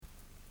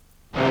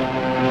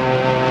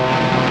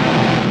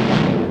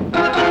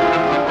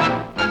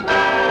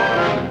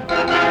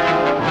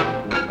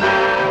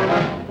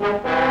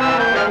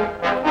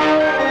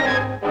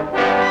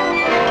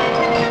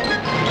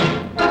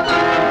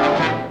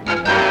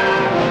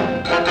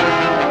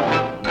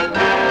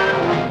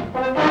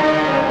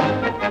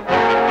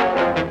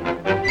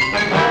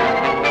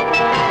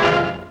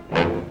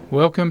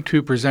Welcome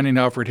to Presenting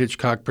Alfred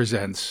Hitchcock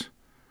Presents,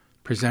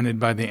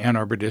 presented by the Ann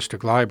Arbor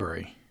District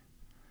Library.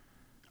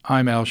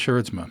 I'm Al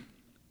Schertzma.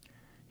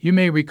 You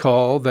may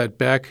recall that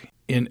back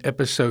in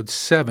Episode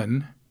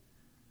 7,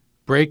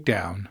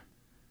 Breakdown,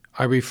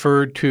 I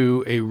referred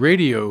to a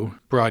radio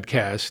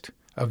broadcast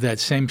of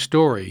that same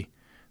story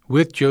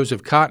with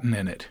Joseph Cotten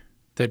in it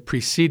that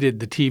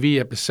preceded the TV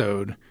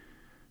episode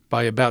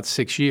by about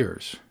 6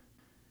 years.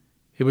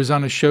 It was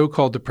on a show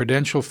called the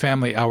Prudential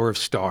Family Hour of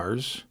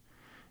Stars,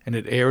 and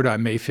it aired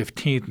on May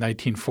 15,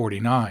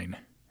 1949.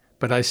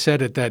 But I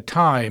said at that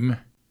time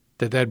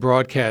that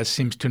broadcast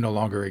seems to no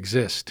longer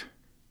exist.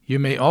 You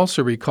may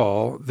also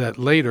recall that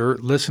later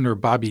listener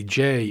Bobby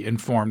J.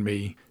 informed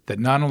me that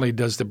not only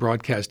does the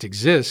broadcast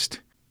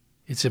exist,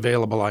 it's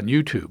available on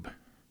YouTube.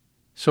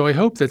 So I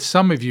hope that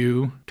some of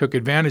you took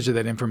advantage of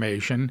that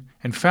information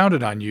and found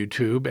it on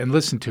YouTube and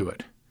listened to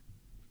it.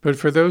 But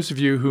for those of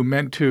you who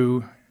meant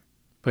to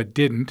but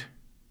didn't,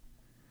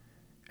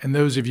 and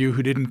those of you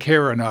who didn't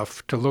care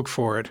enough to look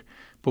for it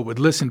but would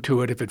listen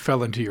to it if it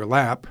fell into your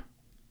lap,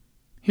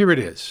 here it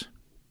is.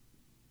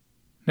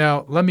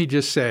 Now, let me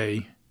just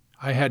say,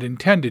 I had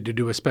intended to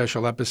do a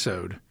special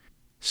episode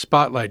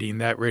spotlighting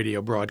that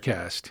radio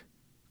broadcast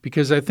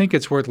because I think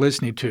it's worth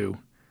listening to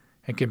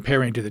and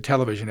comparing to the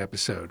television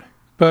episode.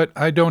 But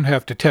I don't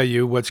have to tell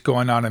you what's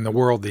going on in the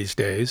world these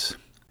days.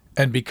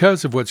 And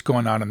because of what's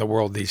going on in the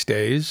world these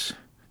days,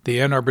 the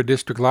Ann Arbor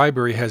District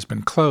Library has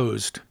been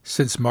closed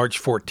since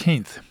March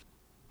 14th.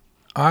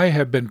 I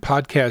have been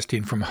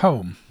podcasting from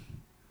home,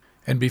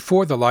 and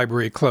before the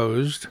library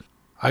closed,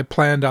 I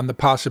planned on the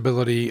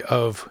possibility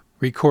of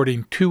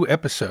recording 2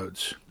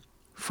 episodes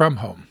from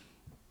home,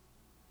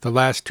 the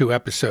last 2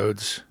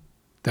 episodes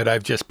that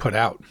I've just put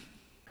out.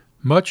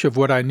 Much of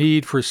what I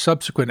need for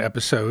subsequent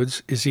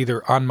episodes is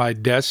either on my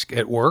desk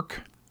at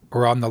work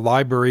or on the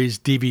library's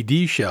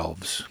DVD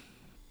shelves.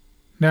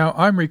 Now,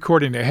 I'm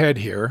recording ahead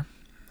here,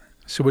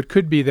 so it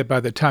could be that by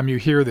the time you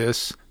hear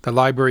this, the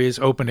library is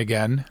open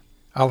again.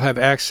 I'll have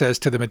access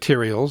to the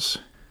materials.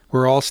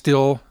 We're all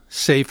still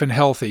safe and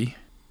healthy,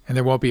 and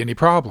there won't be any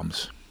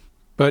problems.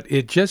 But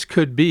it just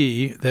could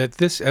be that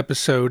this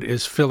episode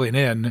is filling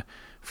in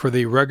for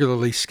the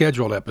regularly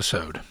scheduled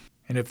episode.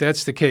 And if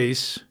that's the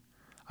case,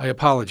 I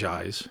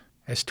apologize.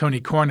 As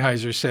Tony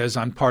Kornheiser says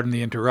on Pardon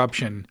the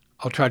Interruption,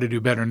 I'll try to do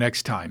better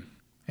next time.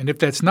 And if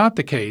that's not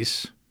the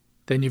case,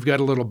 then you've got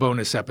a little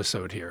bonus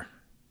episode here.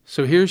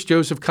 So here's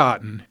Joseph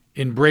Cotten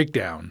in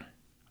Breakdown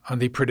on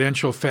the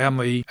Prudential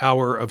Family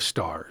Hour of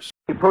Stars.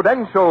 The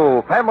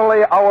Prudential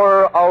Family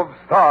Hour of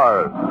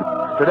Stars.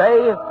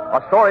 Today,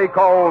 a story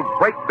called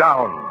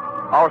Breakdown.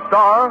 Our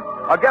star,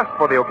 a guest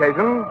for the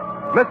occasion,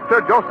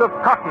 Mr. Joseph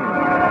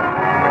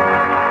Cotten.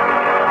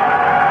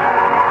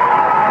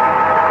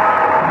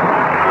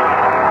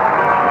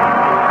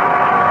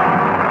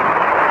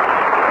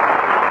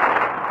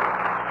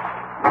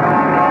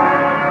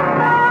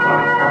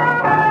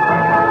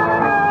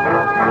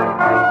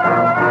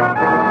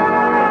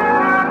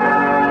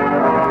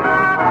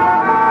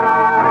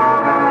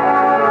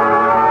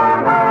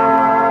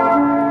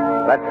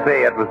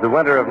 It was the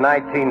winter of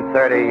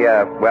 1930,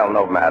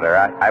 no matter.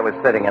 I was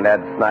sitting in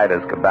Ed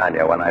Snyder's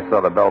cabana when I saw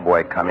the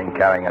bellboy coming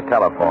carrying a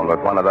telephone with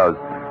one of those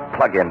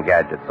plug-in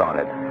gadgets on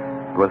it.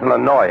 It was an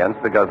annoyance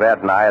because Ed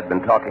and I had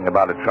been talking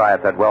about a try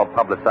at that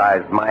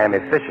well-publicized Miami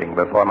fishing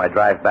before my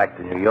drive back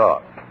to New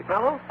York. Mr.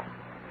 Callow?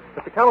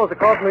 Mr. Callow's a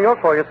call from New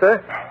York for you,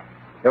 sir.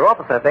 Your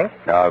office, I think.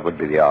 No, it would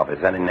be the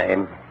office. Any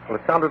name? Well,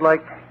 it sounded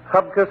like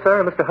Hubka,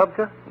 sir. Mr.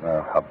 Hubka?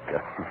 No,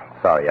 Hubka.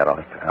 Sorry, I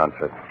don't have to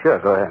answer it. Sure,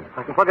 go ahead.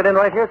 I can plug it in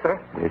right here, sir.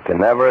 You can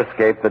never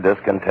escape the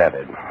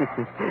discontented.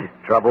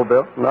 Trouble,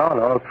 Bill?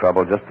 No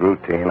trouble, just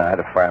routine. I had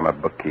to fire my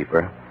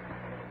bookkeeper.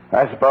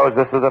 I suppose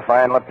this is a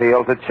final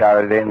appeal to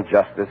charity and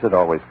justice. It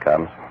always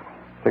comes.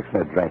 Fix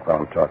me a drink while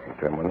I'm talking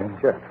to him, will you?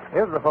 Sure.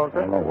 Here's the phone, sir.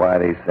 I don't know why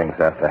these things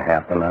have to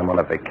happen. I'm on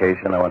a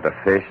vacation. I want to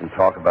fish and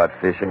talk about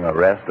fishing or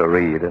rest or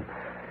read. At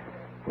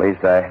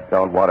least I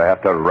don't want to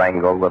have to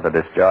wrangle with a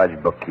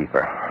discharged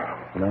bookkeeper.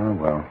 No,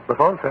 well. The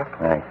phone, sir.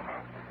 Thanks.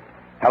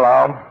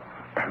 Hello?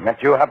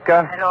 That you,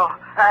 Hupka?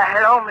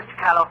 Hello, Mr.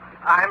 Callow.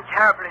 I'm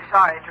terribly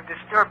sorry to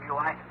disturb you.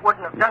 I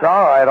wouldn't have done It's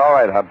all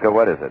right, Hupka.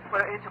 What is it?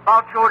 Well, it's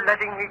about your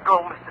letting me go,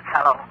 Mr.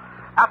 Callow.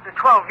 After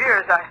 12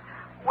 years,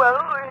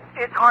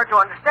 it's hard to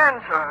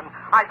understand, sir. And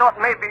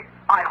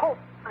I hope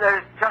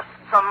there's just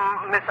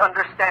some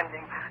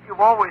misunderstanding. You've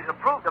always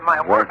approved of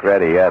my work. Work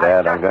ready yet,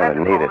 Ed. I'm going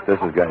to need it.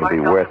 This is going to be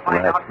worse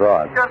than I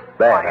thought.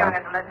 There,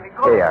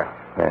 Here.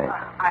 Thanks.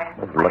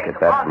 Let's look at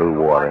that blue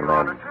water,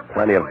 man.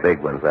 Plenty of big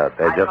ones out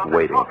there just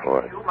waiting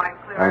for it.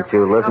 Aren't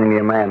you listening to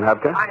your man,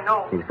 Hubka?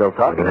 He's still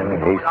talking.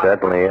 He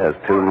certainly is.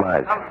 Too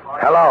much.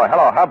 Hello,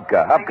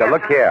 Hubka. Hubka,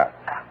 look here.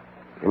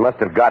 You must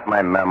have got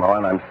my memo,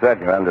 and I'm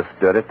certain you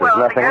understood it.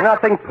 There's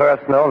nothing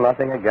personal,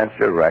 nothing against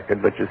your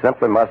record, but you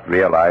simply must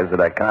realize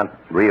that I can't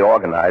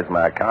reorganize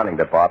my accounting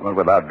department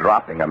without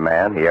dropping a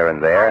man here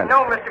and there.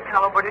 No, Mr.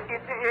 Callow, but it's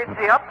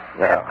the upset.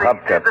 Yeah,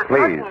 Hubka,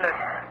 please.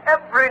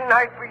 Every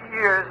night for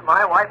years,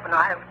 my wife and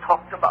I have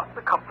talked about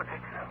the company,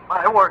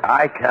 my work.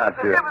 I can't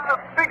do it. It was the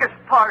biggest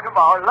part of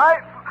our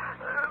life.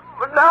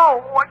 But now,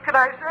 what can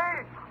I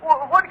say?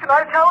 What can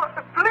I tell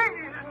her?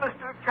 Please,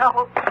 Mr.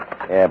 Callow.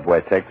 Yeah,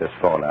 boy, take this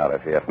phone out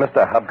of here. If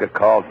Mr. Hubka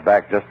calls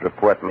back, just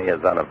report me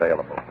as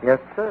unavailable. Yes,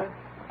 sir.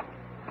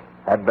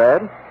 That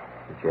bad?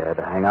 Did you have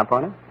to hang up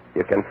on him?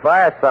 You can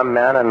fire some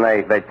men, and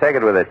they take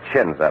it with their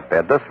chins up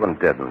there. This one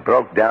didn't.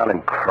 Broke down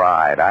and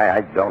cried.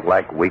 I don't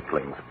like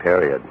weaklings,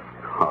 period.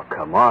 Oh,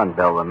 come on,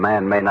 Bill. The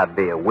man may not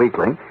be a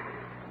weakling.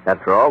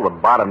 After all, the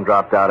bottom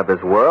dropped out of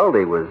his world.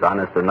 He was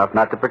honest enough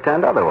not to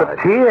pretend otherwise.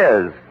 But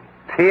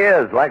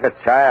tears like a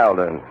child,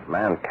 and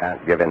man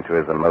can't give in to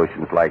his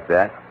emotions like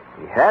that.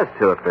 He has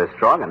to if they're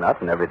strong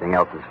enough and everything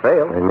else has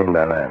failed. What do you mean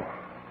by that?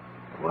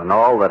 When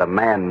all that a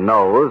man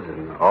knows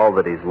and all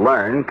that he's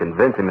learned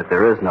convince him that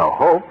there is no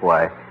hope,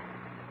 why,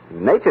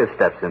 nature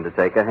steps in to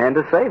take a hand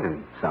to save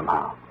him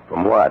somehow.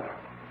 From what?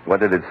 What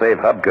did it save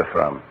Hubka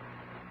from?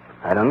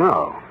 I don't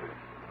know.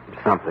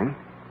 Something.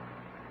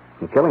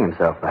 From killing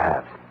himself,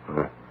 perhaps.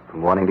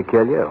 From wanting to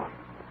kill you.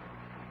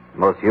 The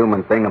most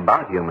human thing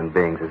about human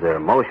beings is their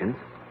emotions.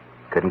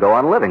 Couldn't go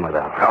on living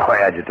without them. Oh, I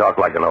had you talk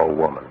like an old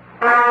woman.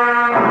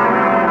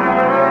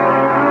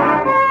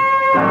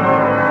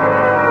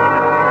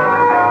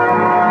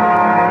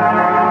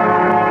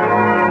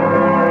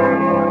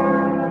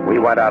 We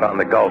went out on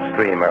the Gulf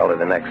Stream early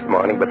the next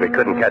morning, but we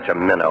couldn't catch a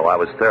minnow. I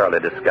was thoroughly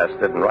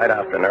disgusted, and right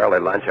after an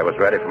early lunch, I was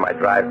ready for my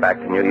drive back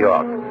to New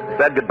York.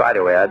 Said goodbye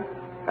to Ed,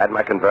 had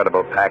my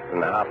convertible packed,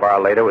 and a half hour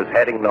later was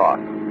heading north.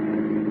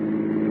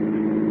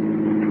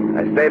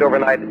 I stayed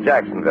overnight at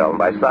Jacksonville, and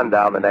by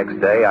sundown the next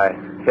day, I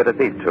hit a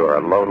detour, a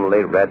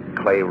lonely red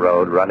clay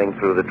road running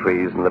through the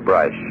trees and the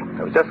brush.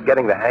 I was just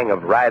getting the hang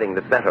of riding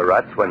the center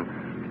ruts when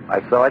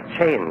I saw a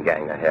chain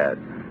gang ahead.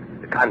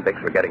 The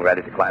convicts were getting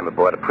ready to climb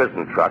aboard a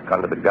prison truck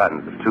under the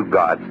guns of two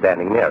guards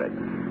standing near it.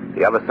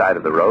 The other side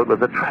of the road was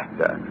a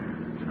tractor.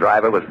 Its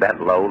driver was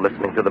bent low,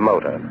 listening to the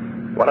motor.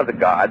 One of the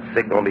guards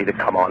signaled me to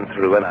come on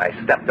through, and I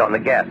stepped on the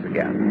gas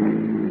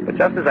again. But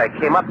just as I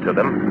came up to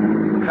them,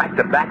 the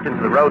tractor backed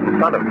into the road in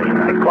front of me.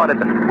 I caught at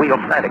the wheel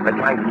frantically,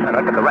 trying to turn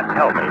up, but the ruts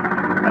held me.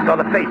 I saw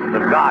the faces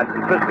of guards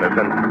and prisoners,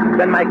 and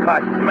then my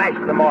car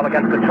smashed them all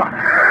against the truck.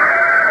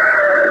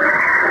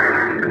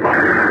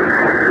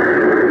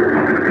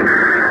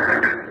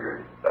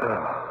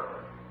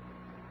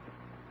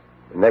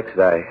 The next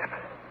I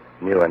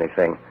knew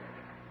anything,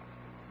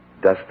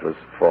 dust was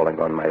falling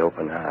on my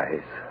open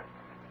eyes.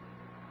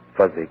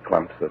 Fuzzy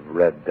clumps of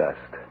red dust.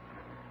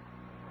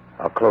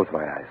 I'll close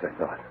my eyes, I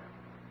thought.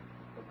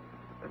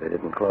 But they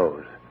didn't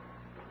close.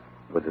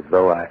 It was as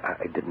though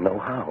I didn't know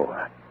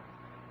how.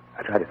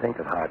 I tried to think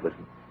of how it was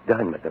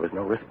done, but there was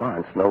no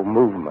response, no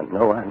movement,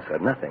 no answer,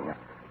 nothing.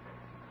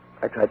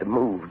 I tried to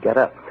move, get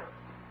up.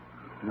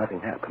 Nothing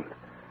happened.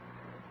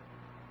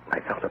 I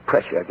felt a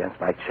pressure against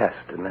my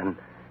chest, and then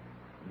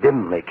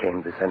dimly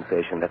came the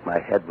sensation that my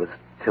head was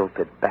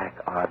tilted back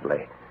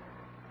oddly.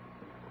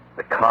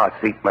 The car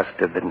seat must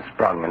have been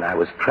sprung, and I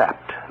was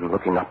trapped and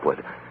looking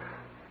upward.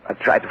 I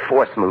tried to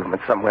force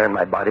movement somewhere in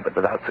my body, but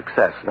without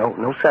success.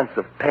 No sense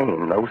of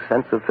pain, no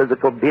sense of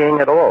physical being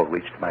at all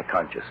reached my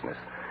consciousness.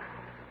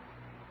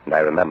 And I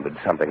remembered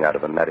something out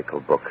of a medical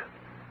book.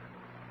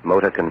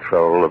 Motor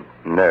control of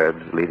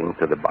nerves leading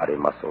to the body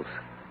muscles.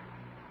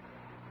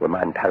 Were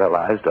mine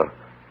paralyzed or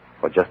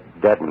just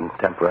deadened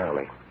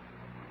temporarily?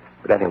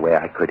 But anyway,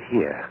 I could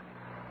hear.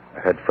 I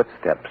heard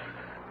footsteps,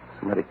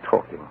 somebody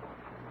talking.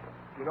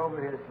 Get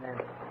over here, Sam.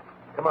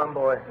 Come on,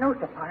 boy. No,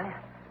 sir, Pine.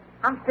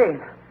 I'm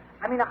staying.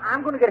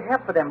 I'm going to get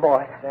help for them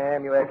boys.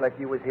 Sam, you act like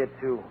you was here,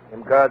 too.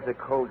 Them guards are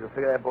cold. You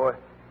figure that, boy?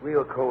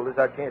 Real cold. This is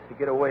our chance to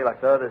get away like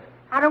the others.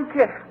 I don't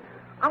care.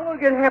 I'm going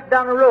to get help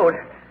down the road.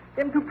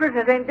 Them two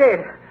prisoners ain't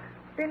dead.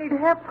 They need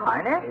help,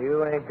 Pine, eh?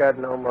 You ain't got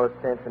no more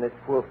sense than this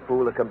poor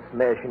fool that come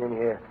smashing in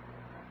here.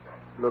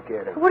 Look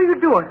at him. What are you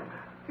doing?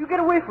 You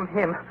get away from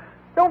him.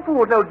 Don't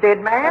fool with no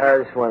dead man.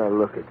 I just want to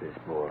look at this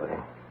boy.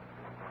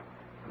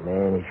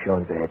 Man, he's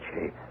showing bad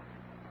shape.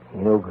 He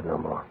no good no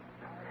more.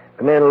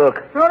 Come in and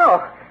look.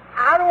 No.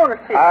 I don't want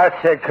to see. I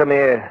said come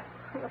here.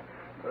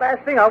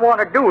 Last thing I want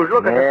to do is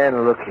look at him.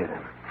 Man, look at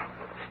him.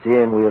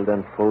 Steering wheel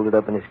done folded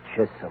up in his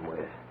chest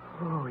somewhere.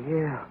 Oh,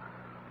 yeah.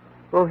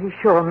 Oh, he's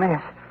sure a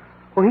mess.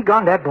 Oh, he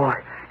gone, that boy.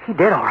 He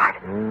dead, all right.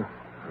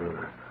 Mm-hmm.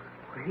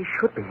 Well, he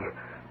should be.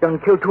 Done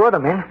killed two other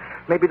men.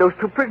 Maybe those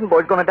two prison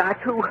boys gonna die,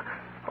 too.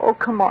 Oh,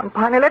 come on,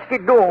 Piney, let's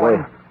get going.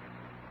 Wait.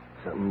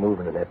 Something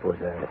moving in that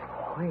boy's eyes.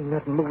 Oh, ain't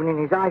nothing moving in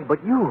his eyes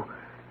but you.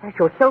 That's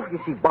yourself you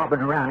see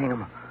bobbing around in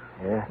them.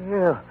 Yeah?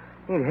 Yeah.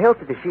 Ain't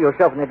healthy to see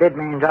yourself in a dead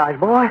man's eyes,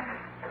 boy.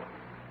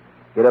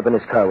 Get up in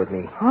this car with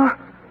me. Huh?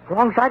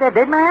 Alongside that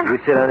dead man? You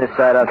sit on this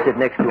side, I'll sit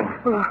next to him.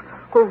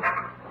 Well,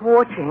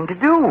 what you aim to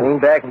do? Lean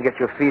back and get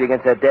your feet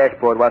against that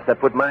dashboard whilst I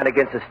put mine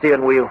against the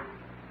steering wheel.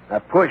 Now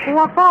push.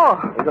 What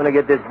for? We're gonna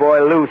get this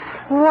boy loose.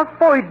 What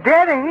for? He's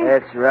dead, ain't he?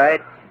 That's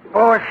right.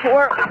 Push.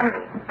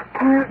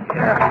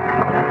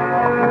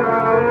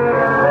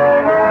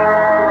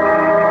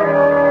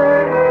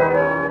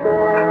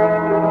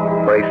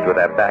 Braced with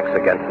their backs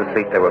against the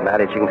seat, they were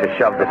managing to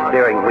shove the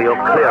steering wheel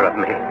clear of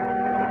me,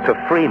 to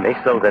free me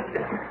so that...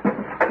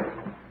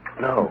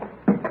 No.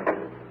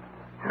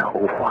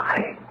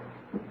 Why?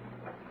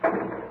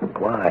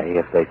 Why,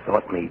 if they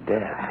thought me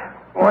dead?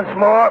 Once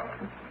more,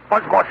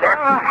 sir.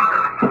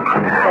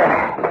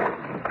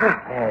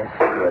 That's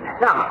good.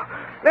 Now,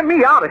 let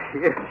me out of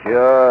here.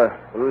 Sure.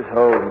 Who's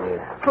holding you?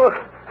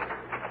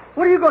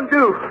 What are you going to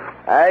do?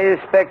 I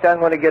expect I'm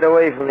going to get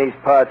away from these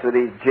parts with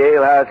these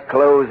jailhouse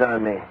clothes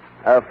on me.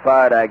 How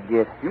far'd I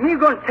get? You mean you're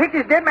going to take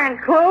this dead man's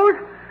clothes?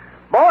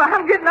 Boy,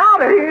 I'm getting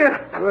out of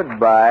here.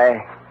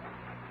 Goodbye.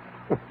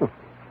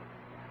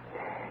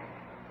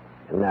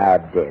 Now,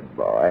 dead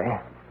boy,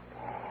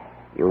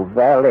 your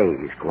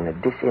valet's going to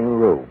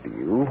disenrobe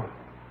you.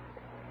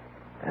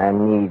 I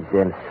need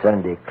them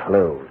Sunday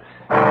clothes.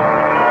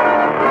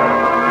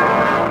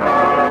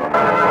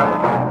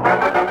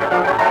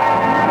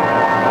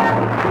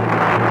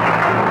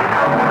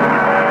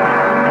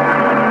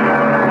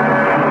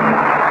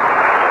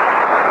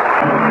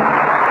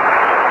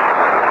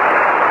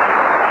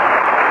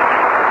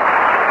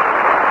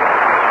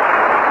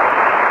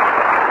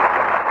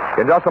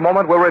 In just a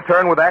moment, we'll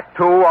return with Act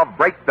Two of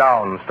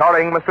Breakdown,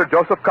 starring Mr.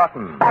 Joseph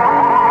Cotton.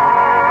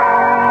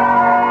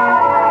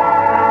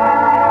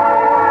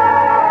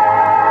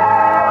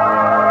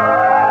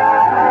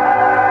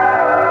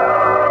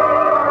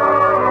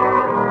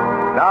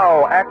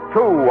 Now, Act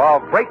Two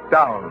of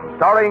Breakdown,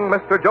 starring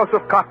Mr.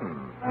 Joseph Cotton.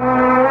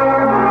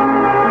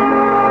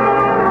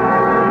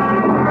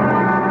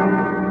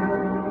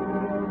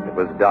 It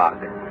was dark.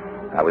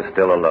 I was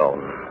still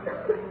alone.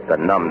 The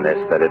numbness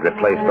that had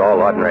replaced all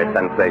ordinary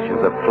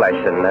sensations of flesh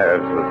and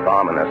nerves was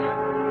ominous.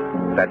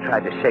 But I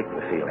tried to shake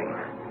the feeling.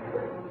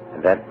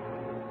 And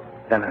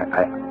then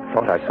I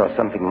thought I saw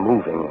something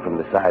moving from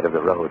the side of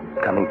the road,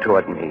 coming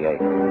toward me, a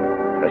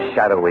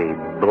shadowy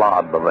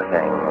blob of a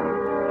thing,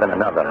 and then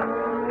another,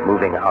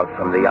 moving out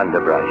from the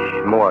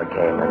underbrush. More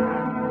came,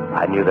 and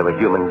I knew they were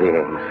human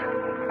beings.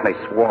 They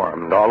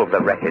swarmed all over the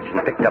wreckage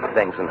and picked up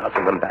things and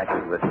hustled them back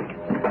into the thicket.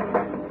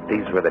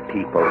 These were the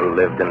people who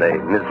lived in the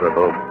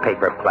miserable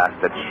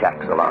paper-plastered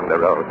shacks along the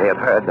road. They had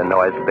heard the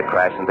noise of the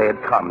crash, and they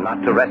had come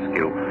not to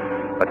rescue,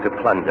 but to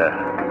plunder.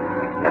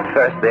 At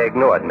first, they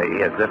ignored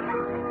me as if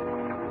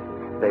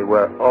they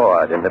were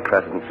awed in the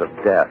presence of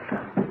death.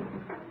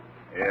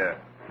 Yeah,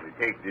 we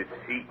take this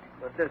seat.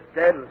 But this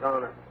dead was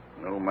on it.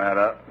 No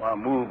matter. I'll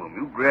move them.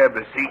 You grab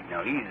the seat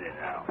now. Easy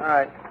now. All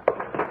right.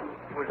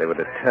 They were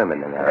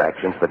determined in their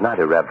actions, but not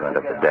irreverent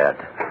of the dead.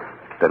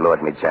 They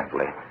lured me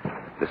gently.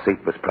 The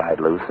seat was pried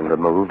loose and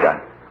removed. I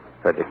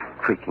heard the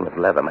creaking of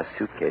leather, my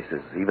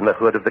suitcases. Even the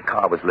hood of the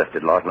car was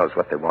lifted. Lord knows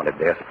what they wanted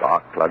there.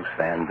 Spark plugs,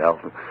 fan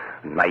belt,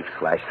 knife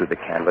slashed through the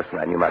canvas,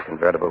 and I knew my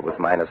convertible was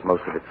minus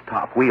most of its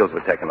top. Wheels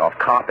were taken off,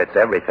 carpets,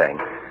 everything.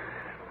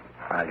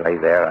 I lay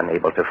there,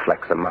 unable to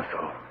flex a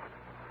muscle.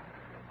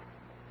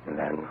 And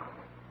then,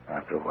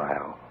 after a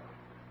while,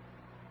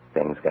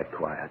 things got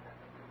quiet.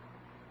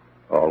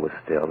 All was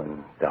still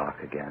and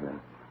dark again,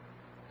 and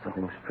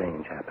something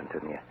strange happened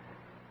to me.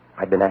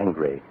 I'd been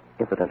angry,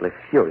 impotently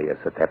furious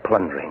at their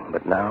plundering,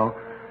 but now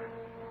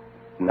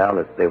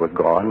that they were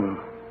gone,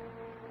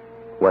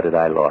 what had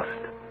I lost?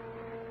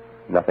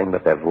 Nothing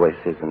but their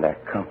voices and their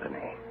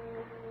company.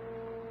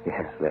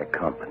 Yes, their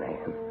company.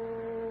 And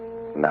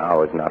now I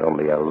was not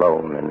only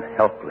alone and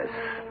helpless,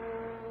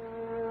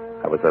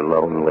 I was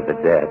alone with the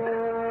dead.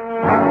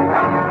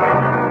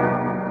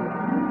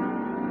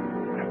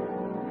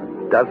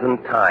 A dozen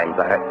times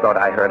I thought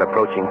I heard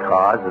approaching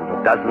cars, and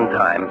a dozen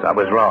times I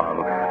was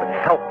wrong.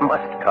 Help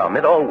must come.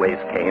 It always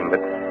came,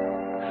 but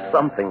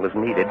something was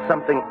needed.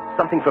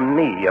 Something from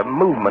me, a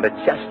movement, a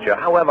gesture,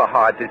 however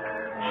hard, to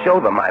show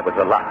them I was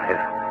alive.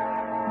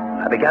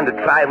 I began to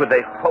try with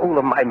the whole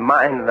of my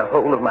mind and the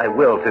whole of my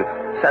will to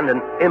send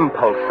an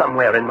impulse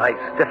somewhere in my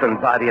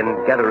stiffened body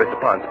and get a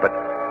response, but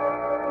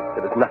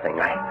there was nothing.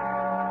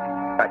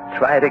 I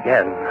tried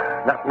again,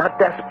 not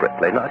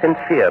desperately, not in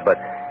fear, but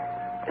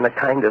in a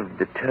kind of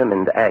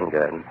determined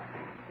anger, and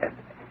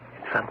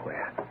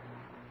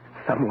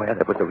somewhere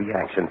there was a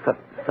reaction.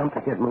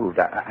 Something had moved.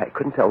 I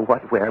couldn't tell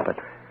what, where, but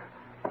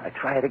I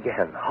tried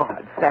again,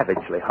 hard,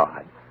 savagely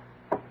hard.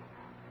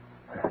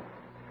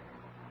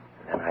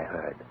 Then I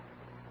heard.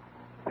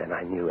 Then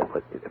I knew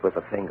it was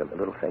a finger, the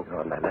little finger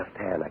on my left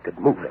hand. I could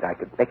move it. I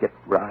could make it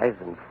rise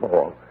and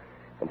fall.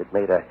 And it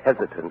made a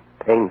hesitant,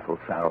 painful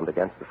sound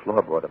against the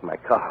floorboard of my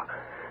car.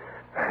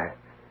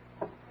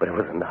 But it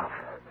was enough.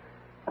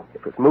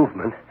 It was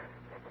movement.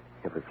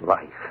 It was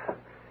life.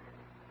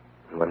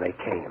 And when they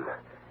came,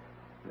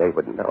 they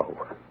would know.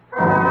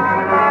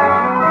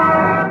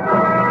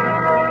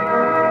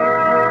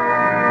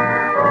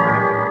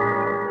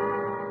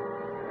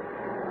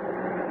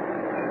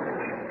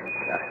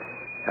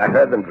 I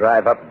heard them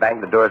drive up,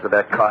 bang the doors of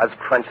their cars,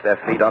 crunch their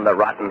feet on the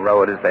rotten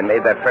road as they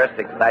made their first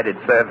excited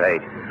survey.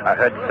 I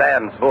heard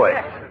Sam's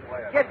voice.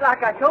 Just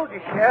like I told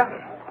you, Sheriff.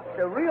 It's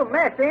a real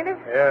mess, ain't it?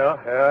 Yeah,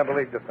 I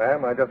believed you,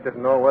 Sam. I just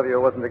didn't know whether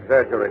you wasn't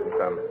exaggerating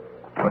some.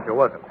 But you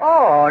wasn't.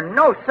 Oh,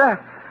 no, sir.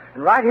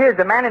 And right here's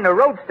the man in the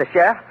roadster,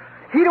 Sheriff.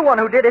 He the one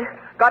who did it.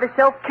 Got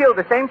himself killed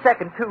the same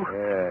second, too.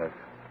 Yes,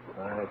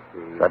 I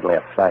see. Suddenly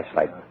a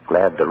flashlight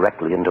glared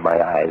directly into my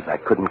eyes. I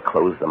couldn't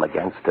close them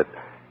against it.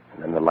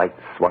 And then the light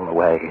swung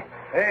away.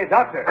 Hey,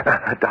 doctor.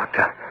 A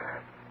doctor.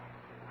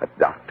 A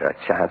doctor. A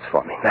chance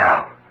for me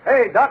now.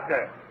 Hey,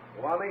 doctor.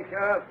 You want me,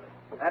 Sheriff?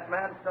 That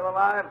man's still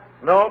alive?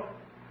 Nope.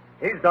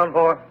 He's done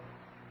for.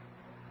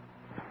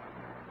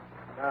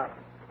 Now,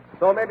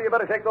 so maybe you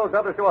better take those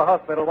others to a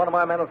hospital. One of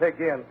my men will take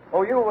you in.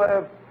 Oh, you,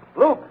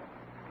 Luke.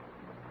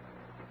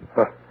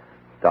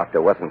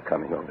 Doctor wasn't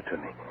coming over to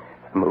me.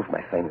 I moved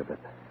my finger, but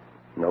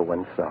no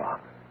one saw.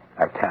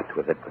 I tapped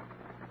with it, but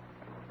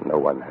no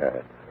one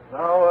heard.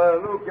 Now,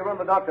 Luke, you run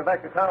the doctor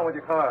back to town with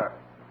your car.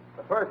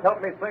 But first,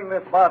 help me sling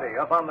this body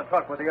up on the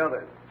truck with the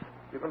others.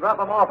 You can drop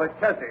him off at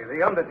Chessie,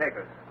 the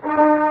undertaker's.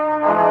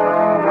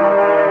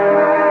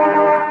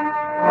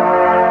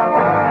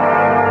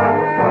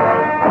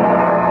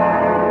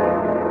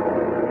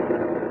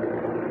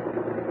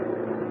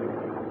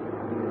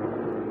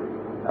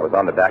 I was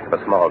on the back of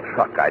a small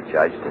truck, I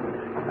judged,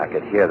 and I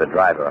could hear the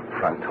driver up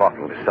front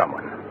talking to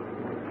someone.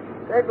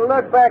 Take a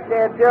look back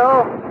there,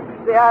 Joe.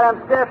 See how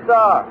them steps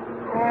are.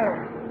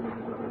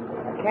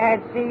 I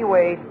can't see,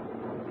 Wade.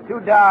 It's too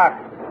dark.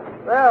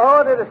 Well,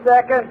 hold it a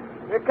second.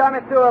 You're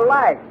coming to a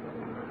light.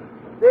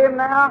 See him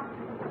now?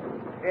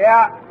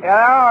 Yeah,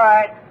 all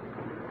right.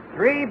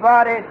 3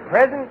 bodies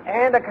present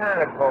and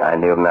accounted for. I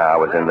knew now I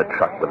was in the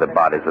truck with the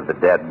bodies of the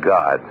dead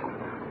guards.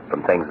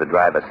 From things the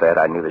driver said,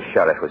 I knew the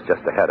sheriff was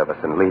just ahead of us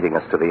and leading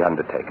us to the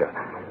undertaker.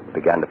 We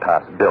began to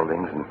pass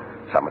buildings, and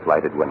some with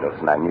lighted windows,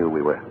 and I knew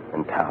we were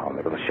in town.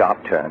 It was a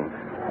sharp turn.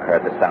 I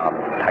heard the sound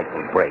of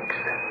tightening brakes.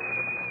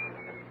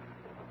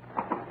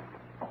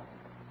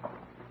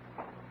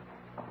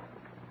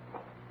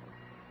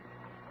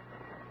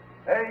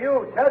 Hey,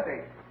 you,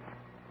 Chessie.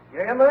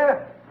 You in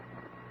there?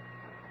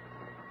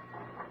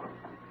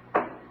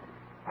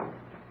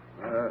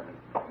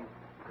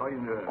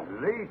 Kind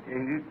of late,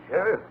 ain't it,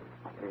 Sheriff?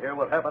 You hear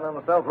what happened on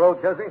the South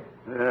Road, Chessie?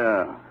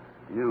 Yeah.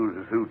 News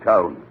is through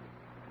town.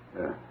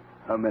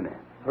 How many?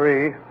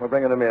 3. We're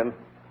bringing them in.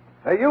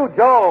 Hey, you,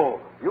 Joe.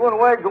 You and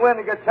Wade go in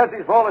and get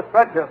Chessie's roll of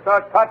stretcher.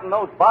 Start cutting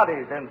those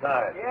bodies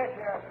inside. Yes,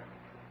 Sheriff.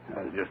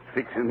 I was just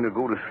fixing to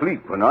go to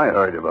sleep when I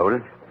heard about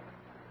it.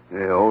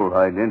 They're all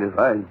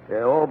identified.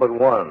 Yeah, all but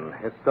one.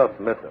 His stuff's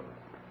missing.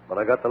 But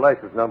I got the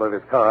license number of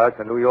his car. It's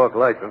a New York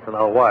license, and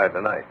I'll wire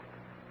tonight.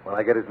 When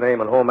I get his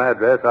name and home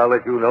address, I'll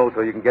let you know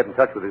so you can get in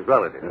touch with his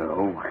relatives.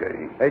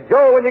 Okay. Hey,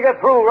 Joe, when you get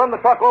through, run the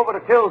truck over to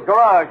Till's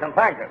garage and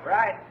thank us.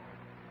 Right.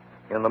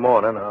 In the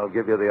morning, I'll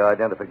give you the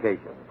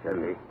identification,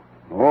 Chessie.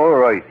 All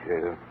right,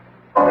 Sheriff.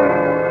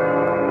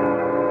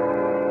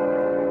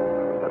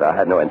 But I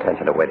had no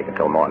intention of waiting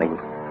until morning.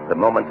 The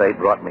moment they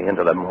brought me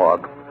into the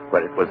morgue,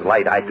 where it was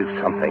light, I'd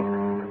do something.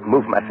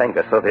 Move my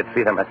finger so they'd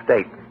see the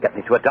mistake. Get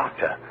me to a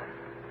doctor.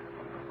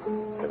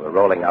 They were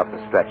rolling out the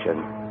stretcher,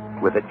 and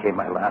with it came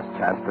my last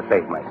chance to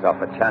save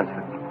myself, a chance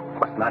that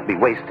must not be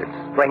wasted.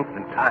 Strength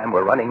and time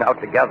were running out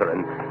together,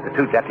 and the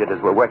 2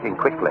 deputies were working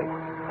quickly.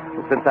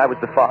 And since I was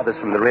the farthest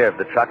from the rear of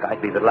the truck,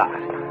 I'd be the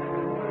last.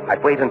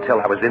 I'd wait until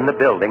I was in the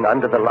building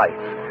under the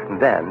lights. And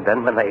then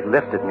when they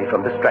lifted me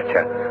from the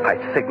stretcher,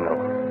 I'd signal.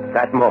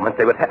 That moment,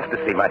 they would have to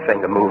see my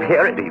finger move.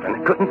 Hear it even.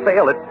 It couldn't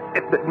fail.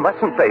 It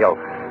mustn't fail.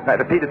 I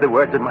repeated the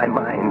words in my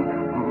mind.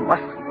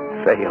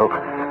 Mustn't fail.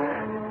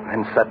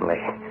 And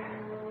suddenly,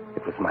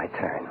 it was my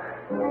turn.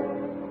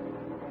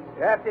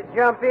 You have to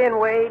jump in,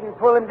 Wade, and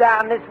pull him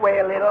down this way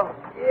a little.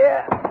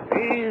 Yeah.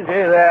 Easy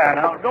there.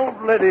 Now,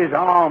 don't let his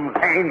arms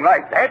hang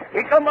like that.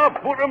 Pick him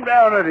up. Put him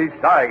down at his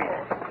side.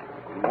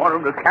 You want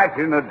him to catch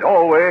in the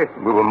doorway.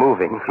 We were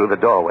moving through the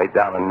doorway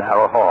down a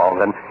narrow hall,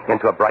 then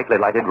into a brightly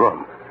lighted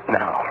room.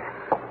 Now,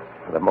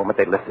 the moment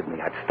they lifted me,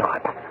 I'd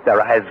start.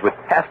 Their eyes would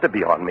have to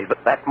be on me,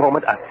 but that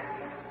moment, I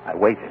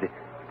waited. It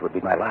would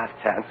be my last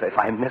chance if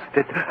I missed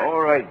it.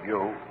 All right,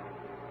 Joe.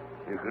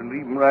 You can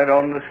leave him right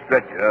on the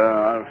stretcher.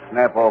 I'll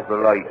snap off the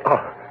light.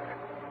 Oh.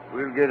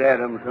 We'll get at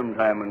him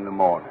sometime in the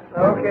morning.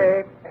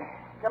 Okay.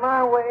 Come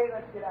on, Wade.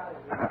 Let's get out of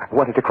here. I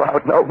wanted to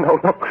crowd. No.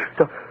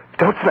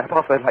 Don't snap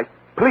off that light,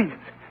 please.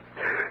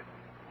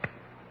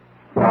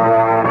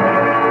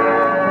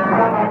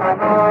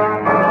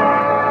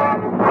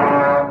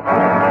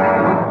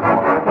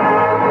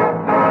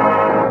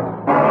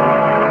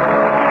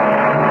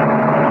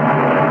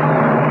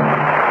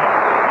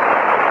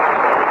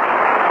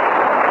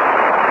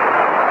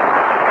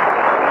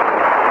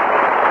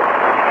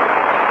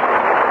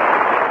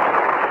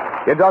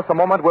 In just a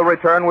moment, we'll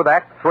return with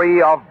Act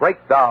 3 of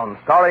Breakdown,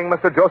 starring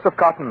Mr. Joseph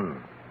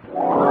Cotton.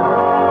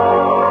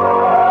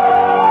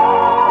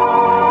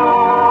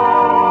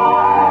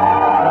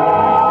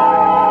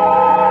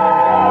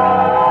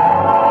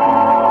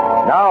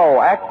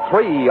 Now, Act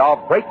 3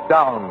 of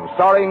Breakdown,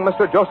 starring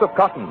Mr. Joseph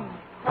Cotton.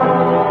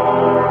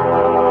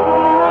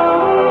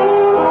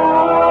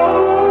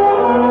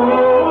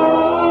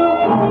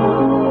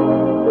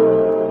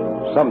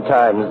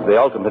 Sometimes the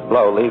ultimate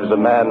blow leaves a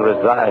man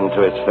resigned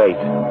to his fate.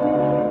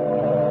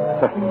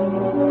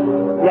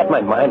 Yet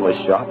my mind was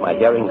sharp. My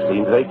hearing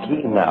seemed very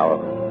keen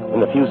now. In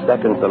the few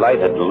seconds the light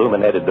had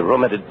illuminated the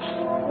room, it had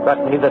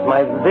struck me that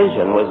my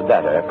vision was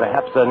better.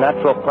 Perhaps a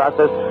natural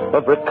process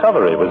of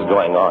recovery was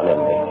going on in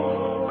me.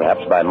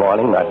 Perhaps by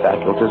morning my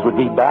faculties would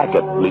be back,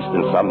 at least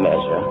in some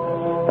measure.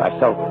 I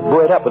felt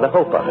buoyed up with the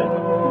hope of it.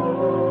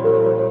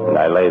 And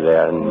I lay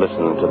there and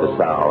listened to the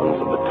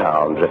sounds of the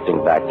town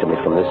drifting back to me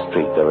from this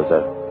street. There was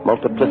a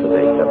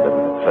multiplicity of them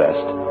at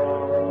first,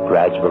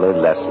 gradually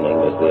lessening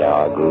as the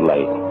hour grew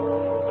late.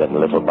 Then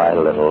little by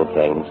little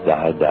things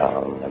died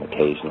down, an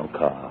occasional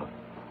car,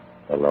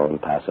 a lone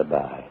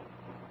passerby.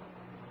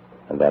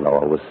 And then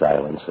all was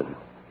silence and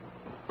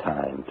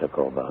time took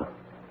over.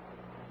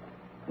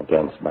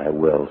 Against my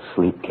will,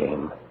 sleep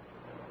came.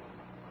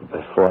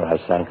 Before I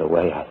sank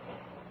away, I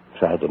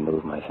tried to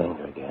move my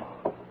finger again.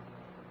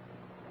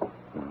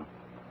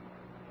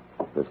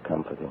 It was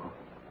comforting.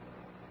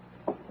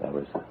 There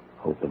was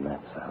hope in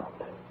that sound.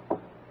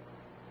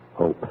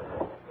 Hope.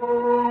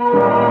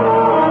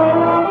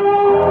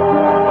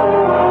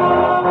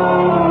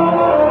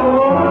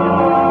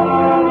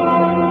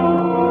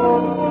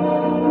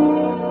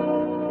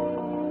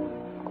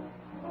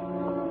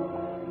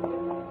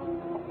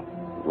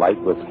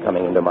 Light was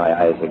coming into my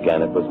eyes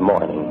again. It was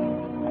morning.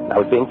 I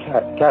was being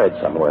carried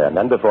somewhere, and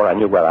then before I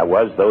knew where I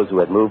was, those who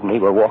had moved me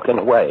were walking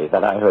away.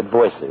 Then I heard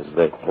voices,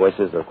 the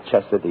voices of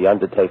Chester the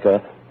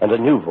Undertaker, and a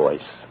new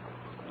voice.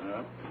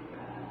 Yeah,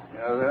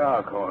 they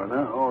are,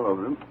 Coroner, all of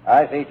them.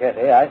 I see,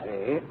 Chessie, I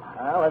see.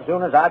 Well, as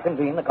soon as I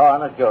convene the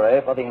coroner's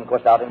jury for the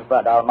inquest out in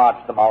front, I'll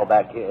march them all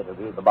back here to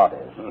view the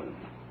bodies.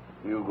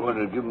 You going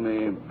to give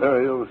me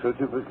burial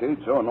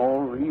certificates on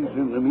all these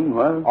in the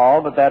meanwhile?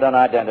 All but that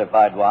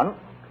unidentified one.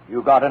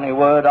 You got any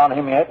word on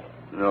him yet?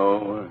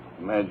 No.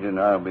 Imagine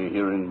I'll be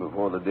hearing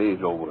before the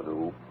day's over,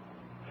 though.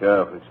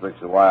 Sheriff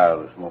expects a wire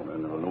this morning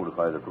and will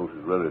notify the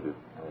closest relative.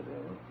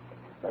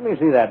 Let me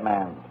see that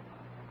man.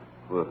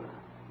 What?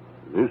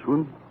 This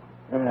one?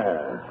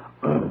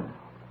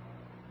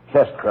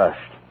 Chest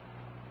crushed.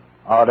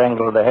 Odd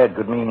angle of the head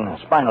could mean a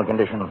spinal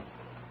condition.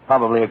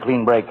 Probably a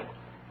clean break.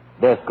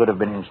 Death could have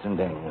been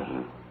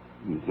instantaneous.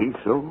 You think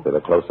so? They were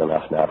close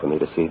enough now for me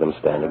to see them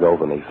standing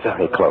over me,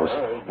 very close.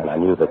 And I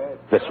knew that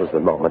this was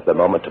the moment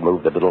to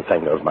move the little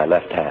finger of my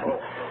left hand.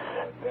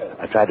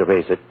 I tried to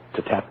raise it,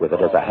 to tap with it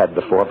as I had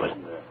before, but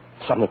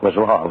something was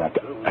wrong.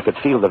 I could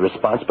feel the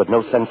response, but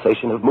no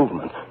sensation of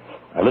movement.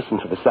 I listened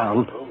to the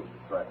sound.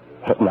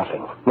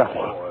 Nothing.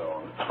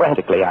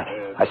 Frantically,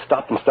 I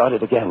stopped and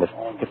started again.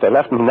 If they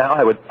left me now,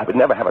 I would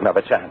never have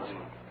another chance.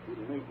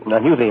 And I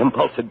knew the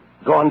impulse had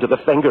gone to the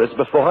finger as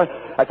before.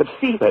 I could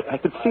feel it.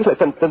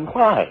 Then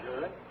why?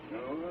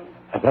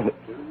 And then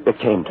it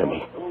came to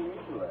me.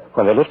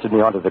 When they lifted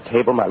me onto the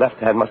table, my left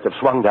hand must have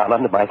swung down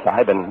under my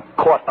thigh and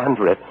caught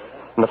under it.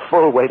 And the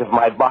full weight of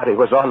my body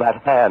was on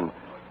that hand.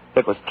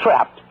 It was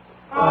trapped.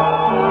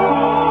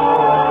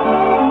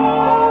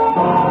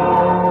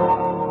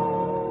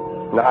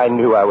 I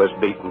knew I was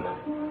beaten.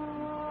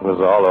 It was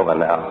all over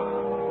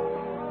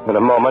now. In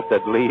a moment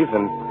they'd leave,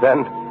 and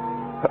then...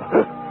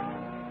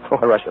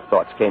 a rush of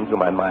thoughts came through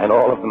my mind,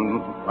 all of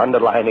them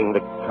underlining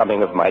the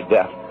coming of my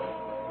death.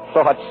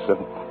 Thoughts,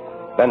 and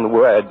then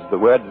words. The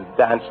words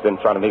danced in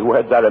front of me,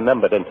 words I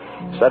remembered, and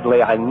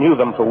suddenly I knew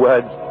them for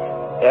words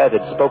Ed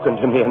had spoken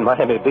to me in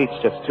Miami Beach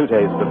just 2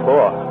 days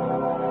before.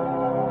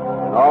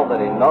 And all that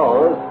he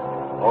knows,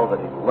 all that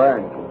he's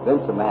learned,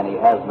 convince a man he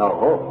has no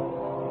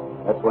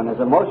hope. That's when his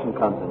emotion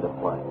comes into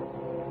play.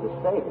 To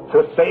save him.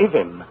 To save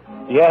him?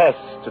 Yes,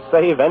 to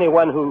save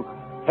anyone who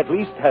at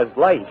least has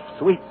life,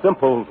 sweet,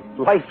 simple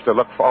life to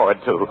look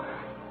forward to.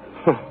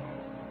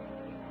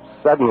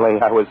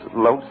 Suddenly I was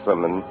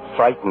lonesome and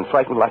frightened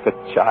like a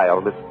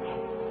child. If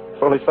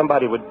only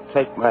somebody would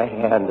take my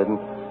hand and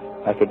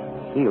I could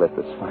feel it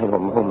this final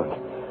moment.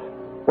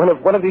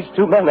 One of these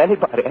two men,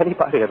 anybody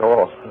at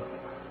all.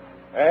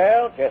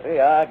 Well, Jesse,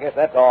 I guess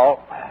that's all.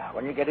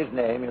 When you get his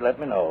name, you let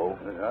me know.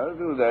 I'll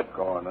do that,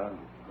 Coroner.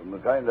 From the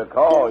kind of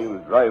car he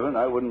was driving,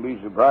 I wouldn't be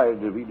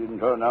surprised if he didn't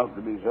turn out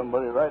to be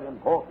somebody right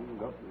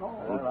important.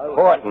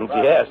 Important,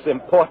 yes,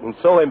 important.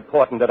 So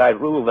important that I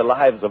rule the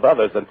lives of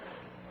others, and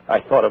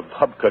I thought of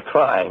Hubka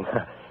crying.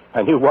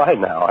 I knew why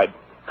now. I'd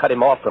cut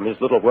him off from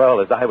his little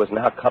world as I was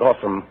now cut off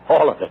from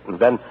all of it, and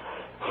then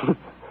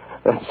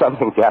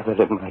something gathered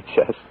in my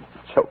chest,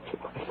 choked in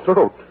my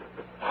throat.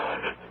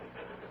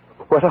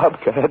 What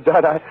Hubka had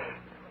done,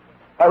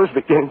 I was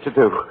beginning to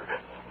do.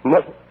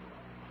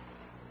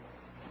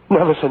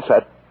 Never since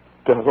I'd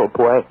been a little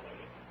boy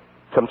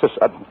come to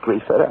sudden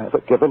grief had I ever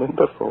given him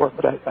before,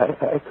 but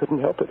I couldn't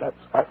help it.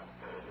 I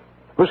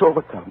was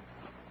overcome.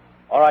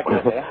 All right,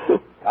 Jesse.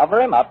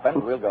 Cover him up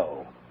and we'll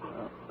go.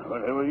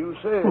 Whatever you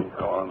say,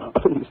 Coroner.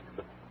 Please.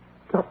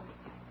 God,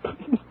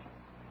 please.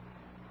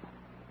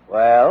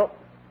 Well,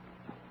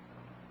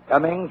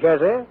 coming,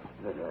 Jesse?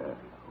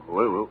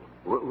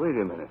 Wait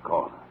a minute,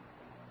 Coroner.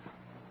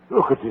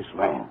 Look at this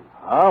man.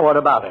 Oh, what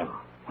about him?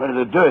 Well,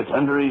 the dirt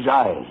under his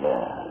eyes.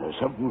 There's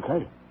something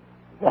kind of...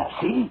 Yeah,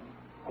 see?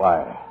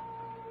 Why,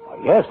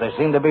 yes, they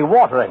seem to be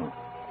watering.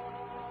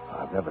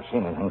 I've never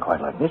seen anything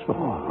quite like this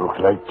before. Looks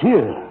like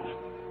tears.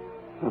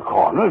 The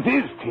Coroner, it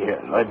is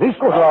tears, like this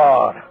Oh, one.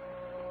 Lord.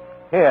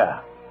 Here,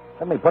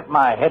 let me put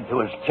my head to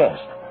his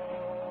chest.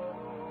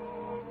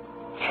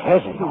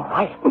 Chessie, you're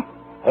right.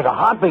 There's a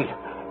heartbeat.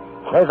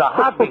 There's a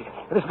heartbeat.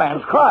 This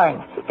man's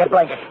crying. Get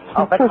blankets.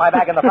 I'll fetch my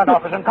bag in the front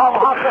office and call the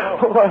hospital.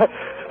 Oh,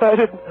 I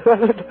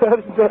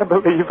didn't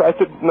believe. I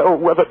didn't know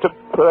whether to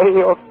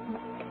pray or...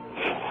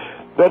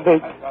 Then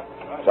the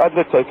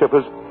undertaker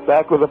was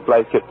back with a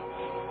blanket.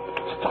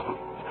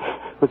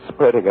 Was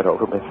spreading it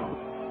over me.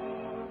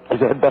 His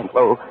head bent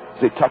low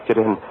as he tucked it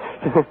in.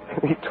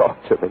 He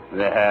talked to me.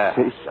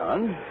 There,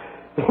 son.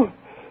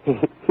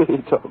 He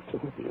talked to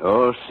me.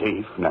 You're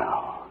safe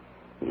now.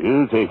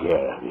 We'll take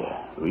care of you.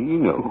 We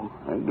know.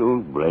 I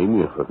don't blame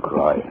you for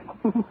crying.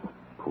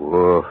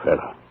 Poor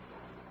fella.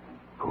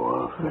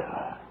 Poor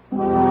fella.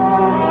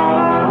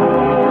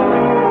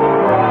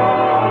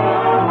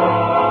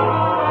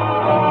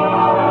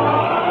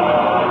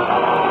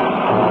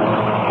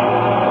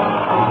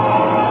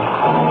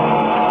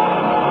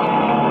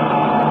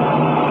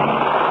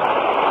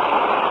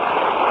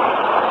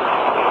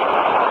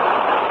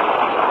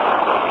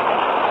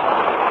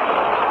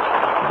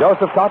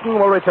 Joseph Cotton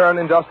will return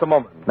in just a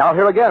moment. Now,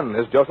 here again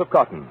is Joseph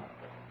Cotton.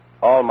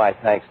 All my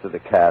thanks to the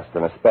cast,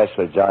 and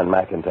especially John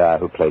McIntyre,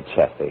 who played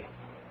Chessie.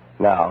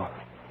 Now,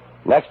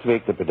 next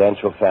week, the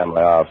Prudential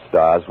Family of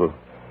Stars will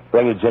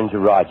bring you Ginger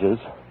Rogers.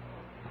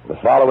 The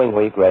following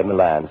week, Ray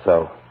Milan,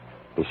 so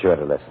be sure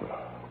to listen.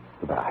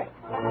 Goodbye.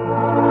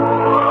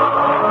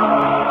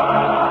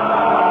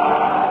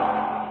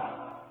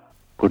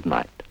 Good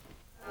night.